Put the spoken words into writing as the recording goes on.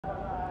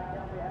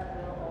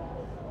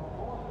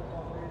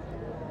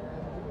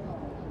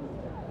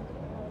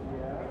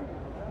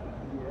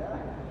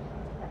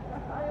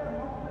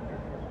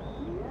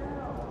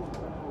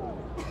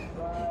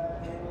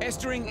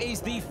Estering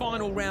is the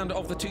final round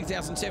of the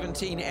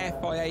 2017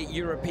 FIA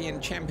European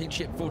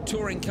Championship for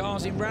touring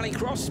cars in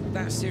Rallycross.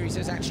 That series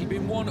has actually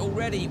been won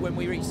already when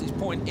we reach this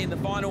point in the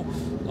final.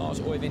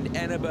 Lars Øyvind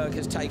Enneberg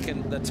has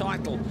taken the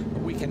title,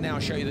 but we can now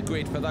show you the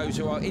grid for those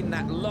who are in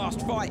that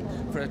last fight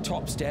for a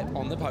top step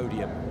on the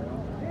podium.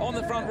 On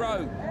the front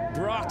row,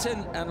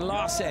 Brathen and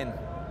Larsen.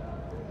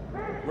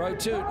 Row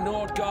 2,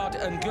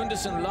 Nordgaard and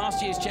Gundersen,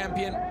 last year's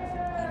champion.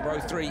 And row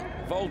 3,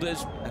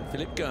 Volders and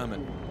Philip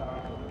German.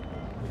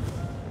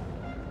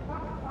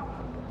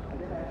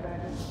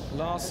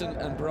 Larsen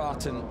and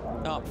Brathen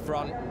up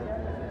front.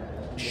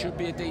 Should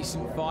be a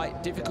decent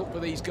fight. Difficult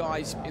for these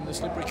guys in the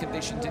slippery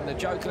conditions in the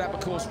Joker Lap. Of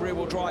course,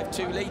 rear-wheel drive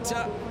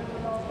 2-litre.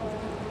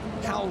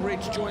 Hal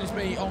Ridge joins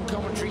me on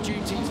commentary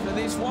duties for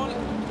this one.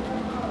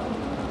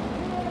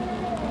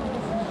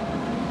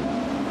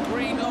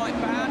 Green light,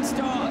 bad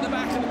start at the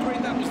back of the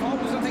grid. That was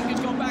Volders, I think, who's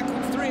gone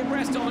backwards. 3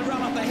 abreast on the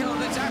run up the hill.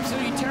 That's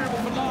absolutely terrible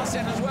for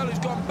Larsen as well, who's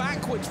gone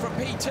backwards from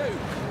P2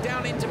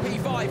 down into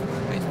P5.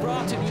 It's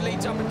Brathen who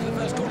leads up into the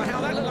first corner.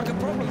 How that looked like a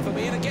problem for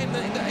me. And again,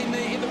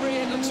 in the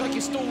rear, it looks like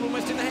you're stalled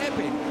almost in the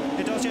hairpin.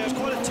 It does, yeah. It was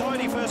quite a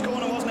tidy first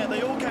corner, wasn't it?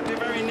 They all kept it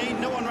very neat.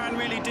 No one ran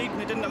really deep,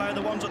 and it didn't allow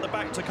the ones at the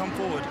back to come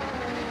forward.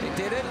 It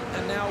didn't,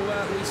 and now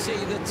we see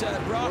that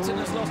Brathen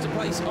has lost a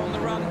place on the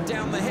run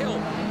down the hill.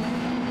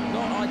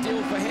 Not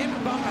ideal for him.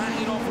 Bump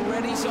hanging off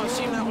already, so I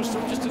assume that was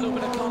from just a little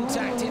bit of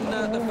contact in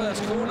the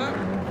first corner.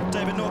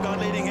 David Nordgaard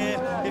leading here.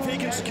 If he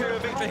can secure a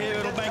victory here,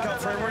 it'll make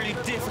up for a really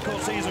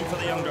difficult season for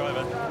the young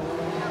driver.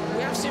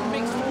 We have seen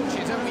mixed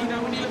fortunes, haven't we? You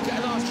know, when you look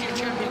at last year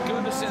champion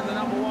Gundersen, the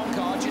 #1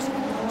 car, just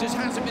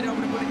hasn't been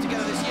able to put it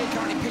together this year.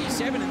 Currently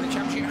P7 in the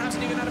championship,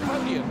 hasn't even had a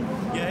podium.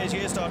 Yeah, his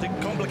year started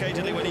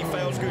complicatedly when he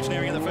failed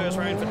scrutineering in the first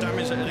round for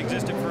damage that had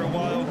existed for a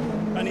while,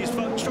 and he's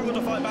struggled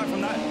to fight back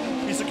from that.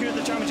 He secured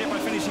the championship by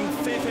finishing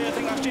 5th here. I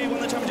think last year he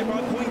won the championship by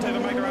a point over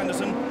Magda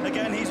Anderson.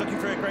 Again, he's looking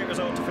for a great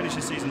result to finish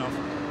his season off.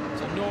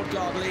 So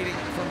Nordgaard leading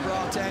from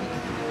Brathen.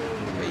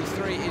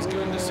 P3 is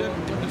Gundersen.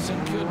 Gundersen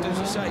could, as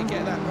I say,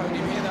 get that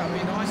podium here. That would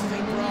be nice. I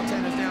think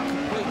Brathen has now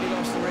completely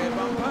lost the rear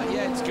bumper.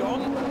 Yeah, it's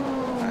gone.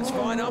 That's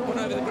fine. Up and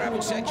over the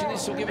gravel section.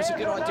 This will give us a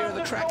good idea of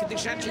the track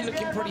condition. Actually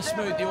looking pretty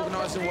smooth. The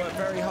organiser worked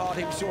very hard.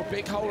 He saw a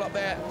big hole up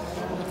there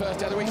on the first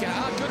day of the weekend.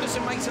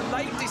 Gundersen makes a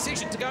late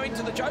decision to go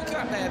into the Joker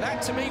Lap there.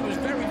 That, to me, was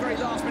very, very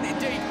last minute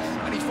indeed.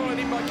 And he's followed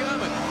in by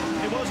German.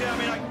 It was, yeah. I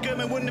mean,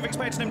 German wouldn't have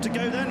expected him to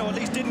go then, or at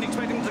least didn't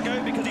expect him to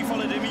go because he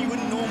followed him. He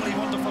wouldn't normally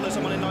want to follow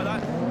someone in like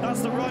that.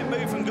 That's the right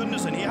move from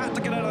Gundersen. He had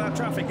to get out of that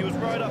traffic. He was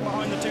right up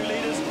behind the 2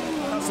 leaders.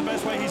 That's the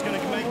best way he's going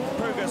to make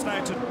progress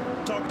now to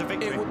target a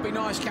victory. It would be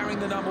nice carrying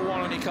the #1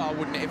 on your car,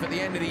 wouldn't it, if at the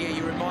end of the year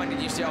you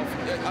reminded yourself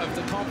of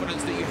the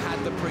confidence that you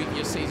had the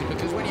previous season,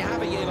 because when you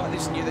have a year like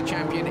this and you're the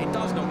champion, it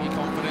does knock your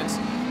confidence,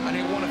 and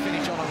you'll want to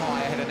finish on a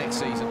high ahead of next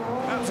season.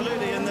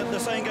 Absolutely, and the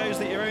saying goes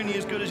that you're only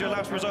as good as your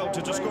last result.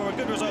 To score a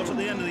good result at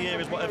the end of the year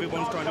is what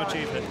everyone's trying to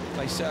achieve here.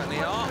 They certainly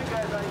are.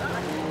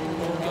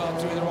 Nordgaard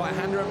through the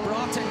right-hander, and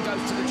Brathen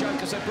goes to the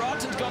Joker. So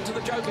Brathen's gone to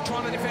the Joker,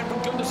 trying to defend from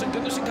Gundersen.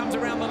 Gundersen comes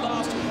around the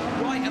last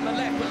right and the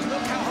left, but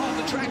look how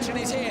hard the traction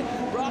is here.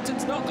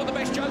 Brathen's not got the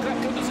best Joker Lap.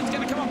 Gundersen's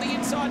going to come up the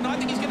inside, and I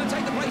think he's going to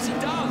take the place. He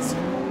does.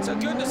 So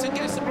Gundersen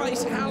gets the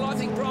place. Hal, I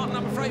think Brathen,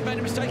 I'm afraid, made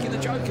a mistake in the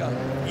Joker.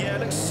 Yeah,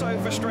 it looks so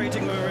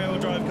frustrating with a rear-wheel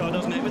drive car,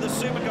 doesn't it? With the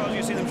supercars,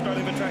 you see them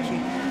struggling for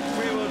traction.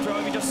 Rear-wheel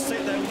drive, you just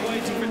sit there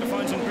waiting for it to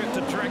find some grip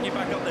to drag you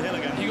back up the hill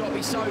again. You've got to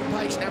be so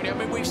patient, haven't you? I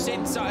mean, we've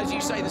seen, so, as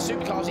you say, the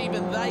supercars,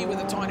 even they with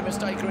a tiny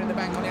mistake are in the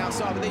bank on the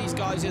outside, but these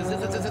guys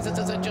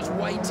are just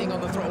waiting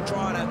on the throttle,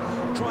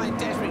 trying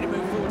desperately to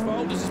move forward.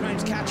 Volders has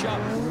managed to catch up.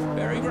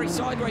 Very, very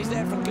sideways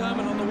there from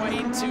German on the way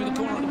into the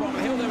corner at the bottom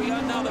of the hill. There we go,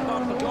 now the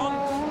bumper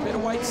gone. Bit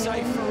of weight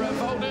safe for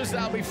Volders,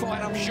 that'll be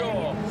fine, I'm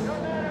sure.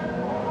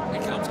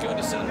 Here comes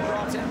Gundersen,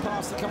 Brathen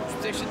past the comfort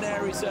position.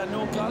 There is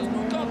Nordgaard.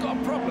 Nordgaard got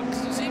a problem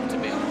because he seems to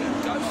be on a bit of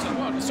a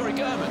ghost. Sorry,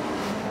 German.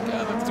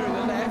 German through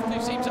the left,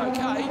 who seems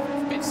okay.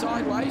 A bit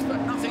sideways,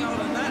 but nothing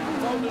other than that.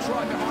 Volders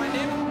right behind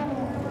him.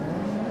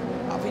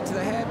 Up into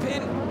the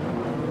hairpin.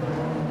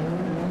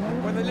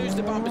 When they lose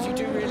the bumpers, you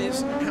do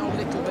realise how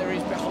little there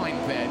is behind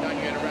there, don't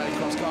you, in a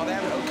rallycross car? They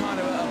have a kind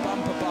of a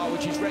bumper bar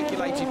which is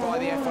regulated by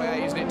the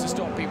FIA, isn't it, to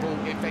stop people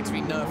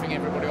effectively nerfing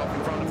everybody off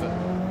in front of them.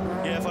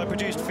 Yeah, if I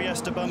produced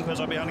Fiesta bumpers,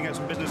 I'd be handing out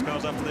some business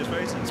cars after this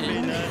race. It's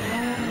been,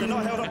 they're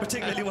not held up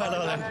particularly well,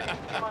 are they?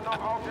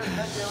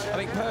 I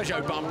think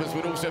Peugeot bumpers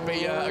would also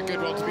be a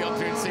good one to be on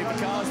through and see the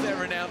cars. They're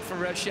renowned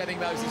for shedding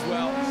those as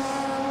well.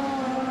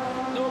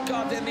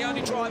 Nordgaard then, the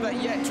only driver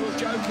yet to have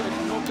jokered.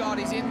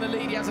 Nordgaard is in the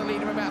lead. He has a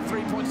lead of about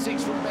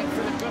 3.6 from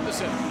Philip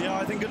Gundersen. Yeah,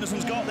 I think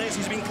Gundersen's got this.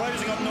 He's been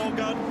closing on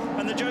Nordgaard,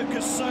 and the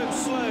Joker's so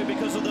slow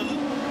because of the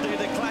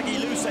claggy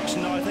loose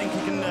section. I think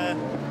he can,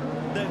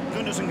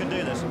 Gundersen can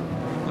do this.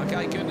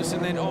 Okay,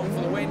 Gundersen then on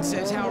for the win,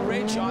 says Hal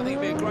Ridge. I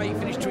think it'll be a great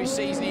finish to his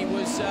season. He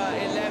was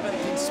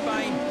 11th in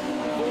Spain,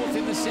 4th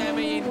in the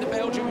semi in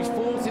Belgium, he's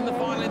 4th in the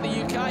final in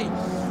the UK.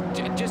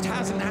 Just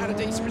hasn't had a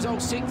decent result,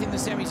 6th in the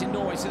semis in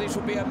Norway, so this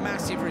will be a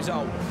massive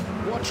result.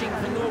 Watching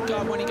for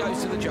Nordgaard when he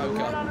goes to the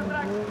Joker.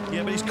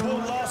 Yeah, but he's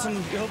caught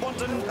Larsen. He'll want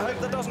to hope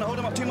that doesn't hold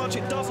him up too much.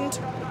 It doesn't.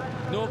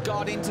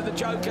 Nordgaard into the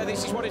Joker.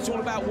 This is what it's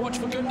all about. Watch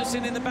for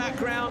Gundersen in the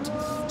background.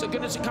 So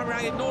Gundersen coming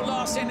around, ignore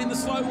Larsen in the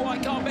slow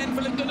white car. Ben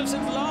Philip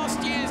Gundersen,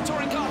 last year's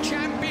touring car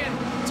champion,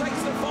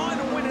 takes the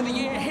final win of the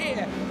year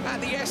here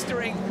at the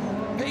Estering.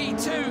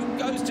 P2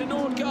 goes to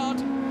Nordgaard,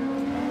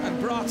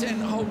 and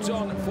Braten holds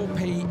on for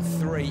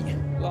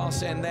P3.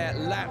 Larsen there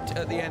lapped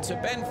at the end. So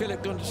Ben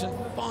Philip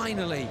Gundersen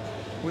finally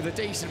with a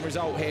decent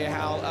result here,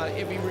 Hal.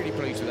 He'll be really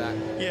pleased with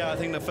that. Yeah, I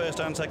think the first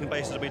and second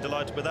bases will be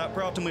delighted with that.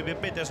 Braten will be a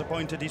bit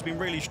disappointed. He's been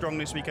really strong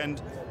this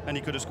weekend, and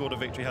he could have scored a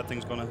victory had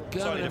things gone a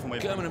slightly different way.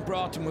 German and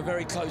Braten were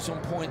very close on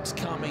points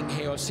coming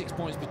here, 6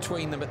 points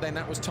between them, but then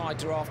that was tied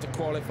to after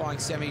qualifying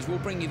semis. We'll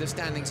bring you the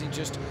standings in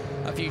just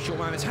a few short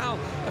moments. Hal,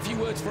 a few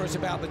words for us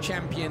about the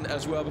champion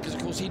as well, because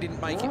of course he didn't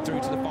make it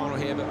through to the final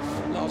here, but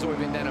Lars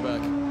Øyvind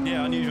Denneberg.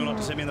 Yeah, unusual not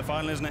to see him in the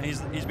final, isn't it?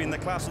 He's been the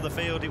class of the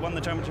field. He won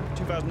the championship in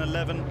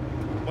 2011.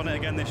 Won it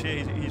again this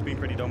year. He's been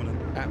pretty dominant.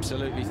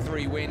 Absolutely.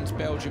 3 wins,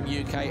 Belgium,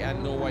 UK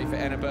and Norway for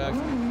Enneberg.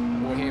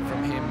 We'll hear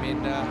from him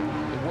in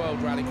the World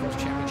Rallycross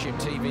Championship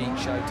TV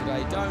show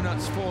today.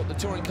 Donuts for the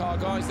touring car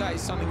guys. That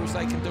is something which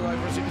they can do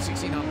over a Super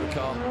 1600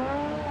 car.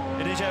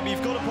 It is, yeah, but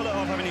you've got to pull it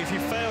off, haven't you? If you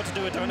fail to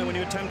do a donut when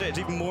you attempt it, it's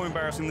even more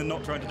embarrassing than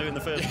not trying to do it in the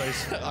first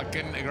place. I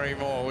couldn't agree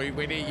more. You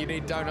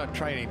need donut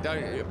training.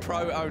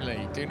 Pro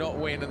only. Do not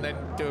win and then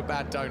do a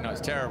bad donut.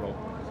 It's terrible.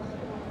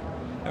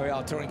 There we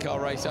are, touring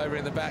car race over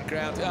in the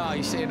background.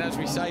 You see, and as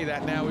we say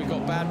that now, we've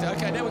got bad...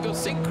 OK, now we've got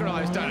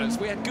synchronised donuts.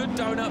 We had good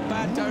donut,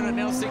 bad donut,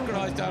 now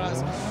synchronised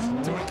donuts.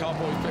 Touring car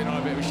boys putting on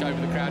a bit of a show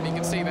for the crowd. You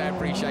can see they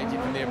appreciate it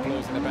from the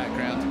applause in the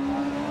background.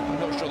 I'm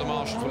not sure the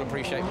marshals will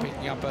appreciate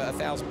picking up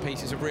 1,000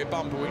 pieces of rear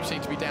bumper, which seem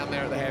to be down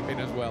there at the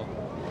hairpin as well.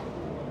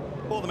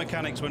 Or the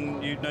mechanics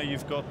when you know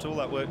you've got all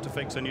that work to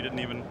fix and you didn't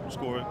even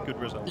score a good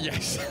result.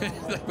 Yes,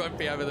 they won't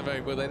be over the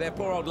moon, will they? Their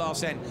poor old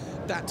Larsen.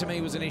 That, to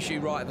me, was an issue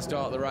right at the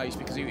start of the race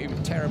because he was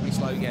terribly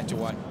slow to get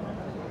away.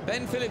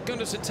 Ben Philip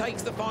Gundersen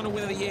takes the final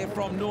win of the year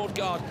from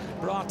Nordgaard,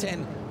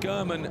 Braten,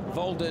 German,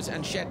 Volders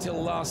and Kjetil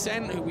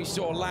Larsen, who we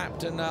saw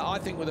lapped and I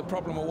think with a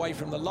problem away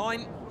from the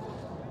line.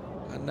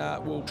 And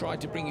we'll try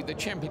to bring you the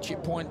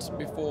championship points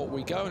before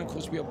we go. And, of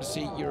course, we'll be able to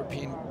see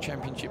European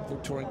Championship for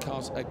touring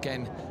cars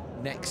again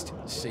next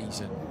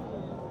season.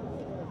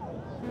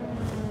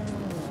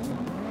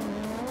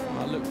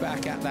 I'll look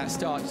back at that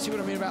start. See what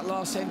I mean about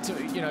Larsen?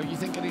 You know, you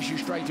think an issue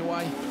straight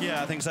away?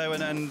 Yeah, I think so.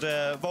 And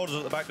Volders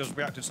at the back just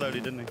reacted slowly,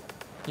 didn't he?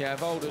 Yeah,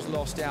 Volders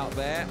lost out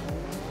there.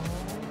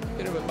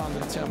 Bit of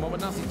abundant turmoil,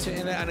 but nothing to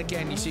in there. And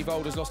again, you see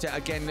Volders lost out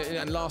again,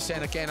 and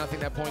Larsen again. I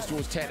think that points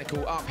towards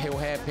technical uphill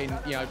hairpin.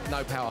 You know,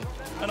 no power.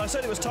 And I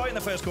said it was tight in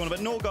the first corner, but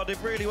Nordgaard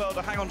did really well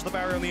to hang on to the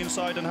barrier on the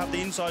inside and have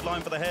the inside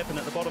line for the hairpin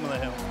at the bottom of the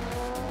hill.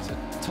 So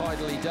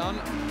tidily done,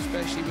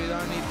 especially with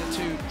only the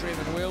 2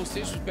 driven wheels.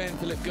 This was Ben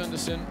Philip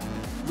Gundersen.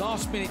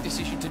 Last-minute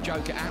decision to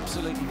Joker,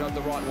 absolutely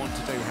the right one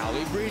to do, Hal.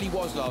 It really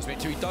was last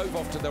minute. So he dove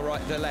off to the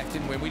right, the left,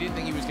 didn't we? We didn't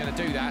think he was going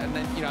to do that, and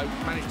then you know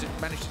managed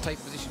to take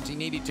the positions he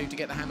needed to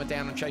get the hammer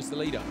down and chase the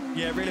leader.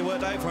 Yeah, it really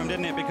worked out for him,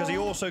 didn't it? Because he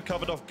also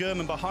covered off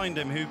German behind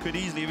him, who could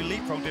easily have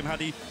leapfrogged him had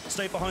he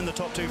stayed behind the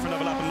top 2 for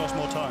another lap and lost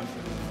more time.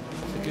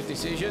 It's a good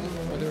decision.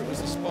 Whether it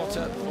was the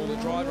spotter or the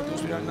driver, of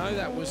course, we don't know.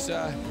 That was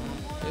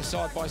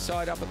side by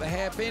side up at the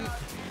hairpin.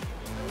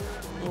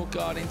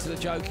 Nordgaard into the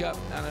Joker,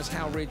 and as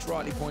Hal Ridge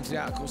rightly pointed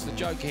out, of course, the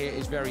Joker here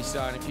is very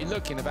slow. And if you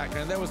look in the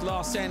background, there was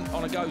Larsen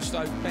on a go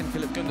slow, Ben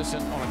Philip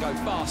Gundersen on a go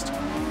fast,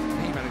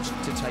 and he managed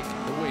to take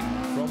the win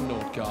from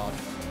Nordgaard.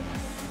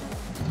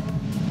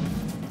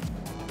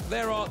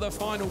 There are the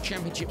final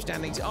championship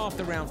standings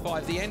after round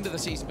 5, the end of the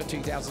season for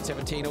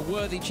 2017. A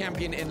worthy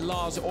champion in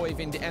Lars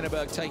Øyvind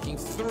Enneberg taking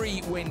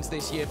 3 wins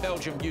this year,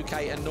 Belgium,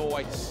 UK and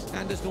Norway.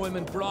 Anders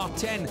Neumann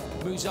Braten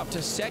moves up to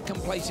 2nd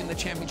place in the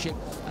championship,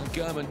 and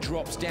German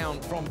drops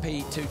down from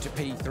P2 to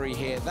P3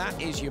 here.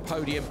 That is your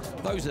podium.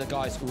 Those are the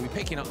guys who will be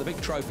picking up the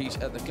big trophies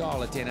at the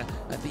gala dinner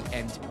at the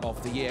end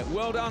of the year.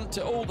 Well done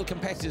to all the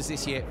competitors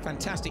this year.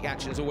 Fantastic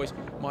action as always.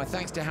 My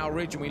thanks to Hal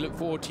Ridge, and we look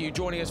forward to you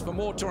joining us for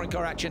more touring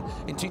car action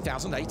in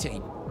 2018.